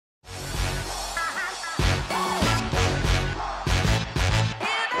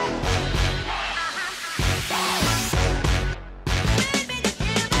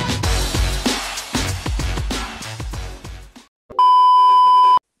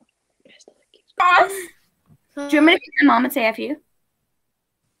Do you want me to call my mom and say F you?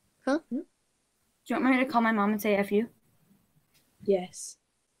 Huh? Do you want me to call my mom and say F you? Yes.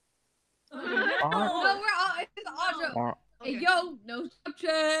 No, we're all. It's audio. Hey, yo, no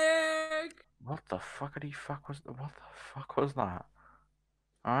check. What the fuck was that?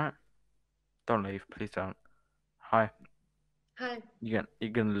 Alright. Don't leave, please don't. Hi. Hi. You're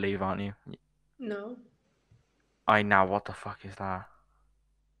gonna leave, aren't you? No. Now what the fuck is that?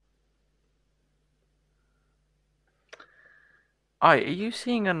 Are you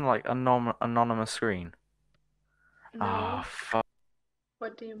seeing an like anonymous screen? No. Ah, fuck.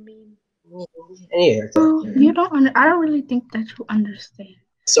 What do you mean? Anyway, You don't. I don't really think that you understand.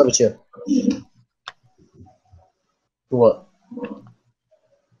 so with you. What?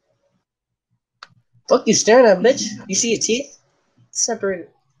 Fuck you staring at, bitch? You see your teeth?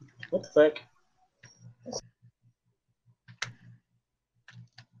 Separate. What the fuck?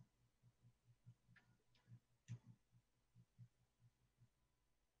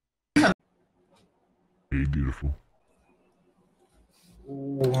 Hey, beautiful.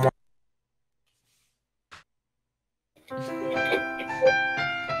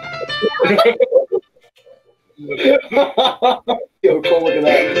 Yo, Cole, look at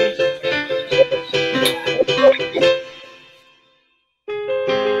that.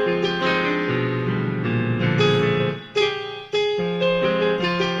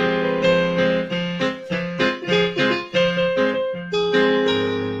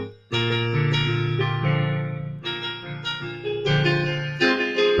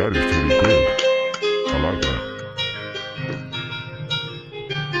 That is pretty good. I like that.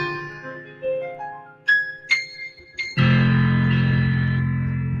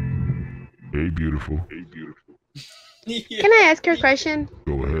 Hey, beautiful. Hey, beautiful. Can I ask you a question?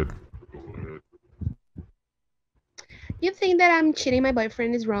 Go ahead. You think that I'm cheating my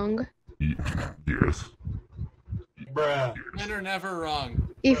boyfriend is wrong? Yes. Bruh. Men are never wrong.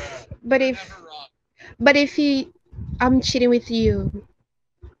 But if I'm cheating with you.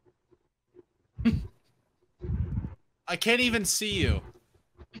 I can't even see you.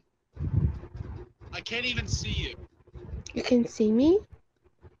 I can't even see you. You can see me?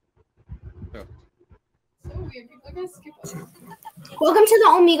 So weird. People are gonna skip us. Welcome to the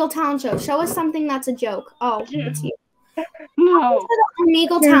Omegle Talent Show. Show us something that's a joke. Oh, it's you. No. Welcome to the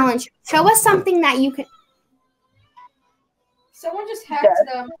Omegle Talent Show. Show us something that you can. Someone just hacked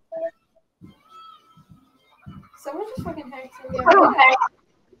them. Someone just fucking hacked them. Yeah,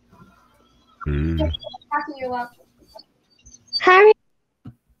 Hey. hacking your laptop. Hi.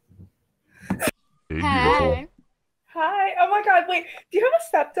 Hey, beautiful. Hi. Oh my god, wait. Do you have a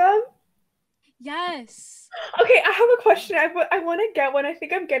septum? Yes. Okay, I have a question. I want to get one. I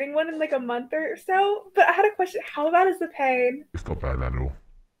think I'm getting one in like a month or so. But I had a question. How bad is the pain? It's not bad at all.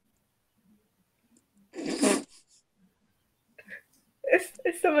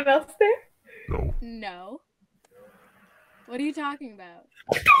 Is someone else there? No. No. What are you talking about?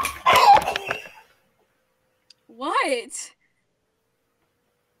 What?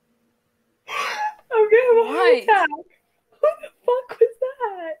 I'm gonna have a heart What? attack. What the fuck was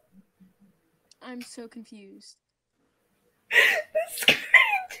that? I'm so confused. The screen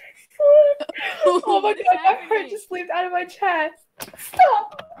just slipped. Oh my What is god, my heart happening? just slipped out of my chest.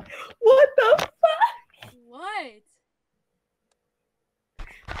 Stop! What the fuck? What?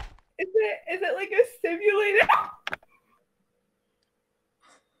 Is it like a simulator?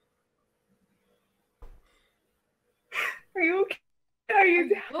 Are you okay? Are you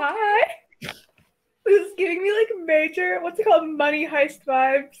Okay. high? This is giving me like major, what's it called, money heist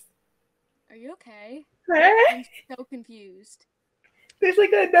vibes. Are you okay? Hey? I'm so confused. There's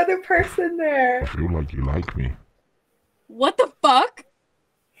like another person there. I feel like you like me. What the fuck?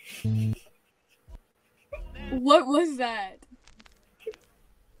 What was that?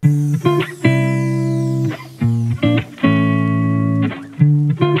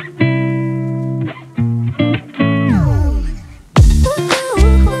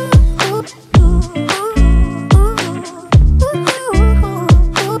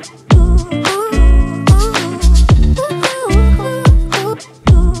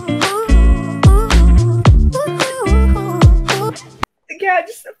 Yeah,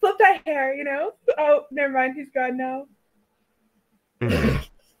 just flip that hair, you know? Oh, never mind, he's gone now. Hey.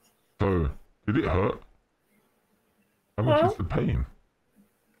 So, did it hurt? How much is the pain?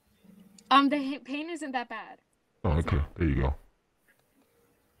 The pain isn't that bad. Oh, okay. There you go.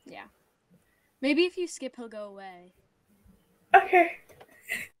 Yeah. Maybe if you skip, he'll go away. Okay.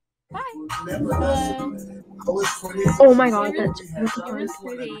 Bye. Oh my god, You're that's really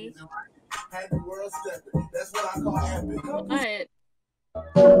pretty. What?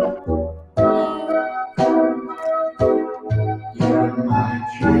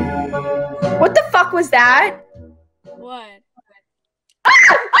 fuck was that? What?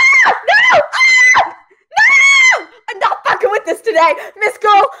 No! No! I'm not fucking with this today, Miss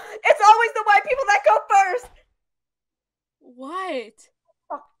Girl. It's always the white people that go first. What?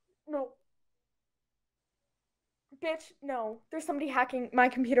 Oh, no. Bitch, no. There's somebody hacking my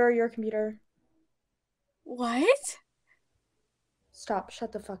computer or your computer. What? Stop.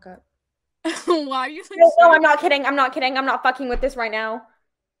 Shut the fuck up. Why are you like No, I'm not kidding. I'm not kidding. I'm not fucking with this right now.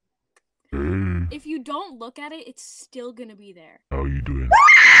 If you don't look at it, it's still gonna be there. How you doing?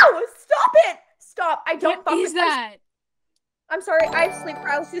 No! Stop it! Stop. I don't fuck What is with that? I'm sorry. I have sleep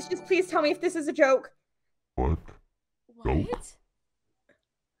paralysis. Just please tell me if this is a joke. What? What?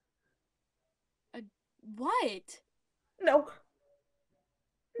 What? No.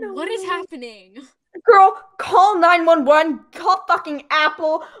 No. What is happening? Girl, call 911. Call fucking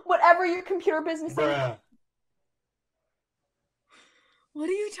Apple. Whatever your computer business is. What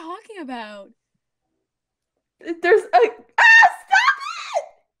are you talking about? There's a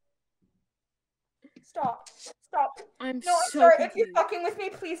stop it! Stop. I'm No, I'm so sorry. confused. If you're fucking with me,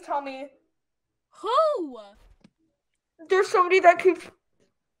 please tell me. Who? There's somebody that keeps.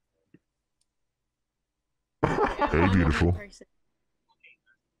 Hey, beautiful.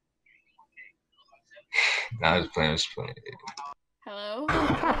 Nah, I was playing. Hello?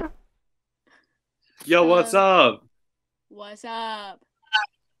 Yo, what's up? What's up?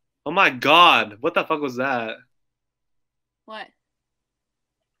 Oh my god, what the fuck was that? What?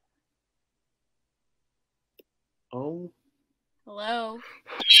 Oh. Hello?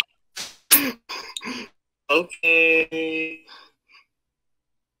 Okay.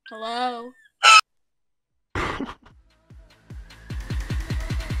 Hello?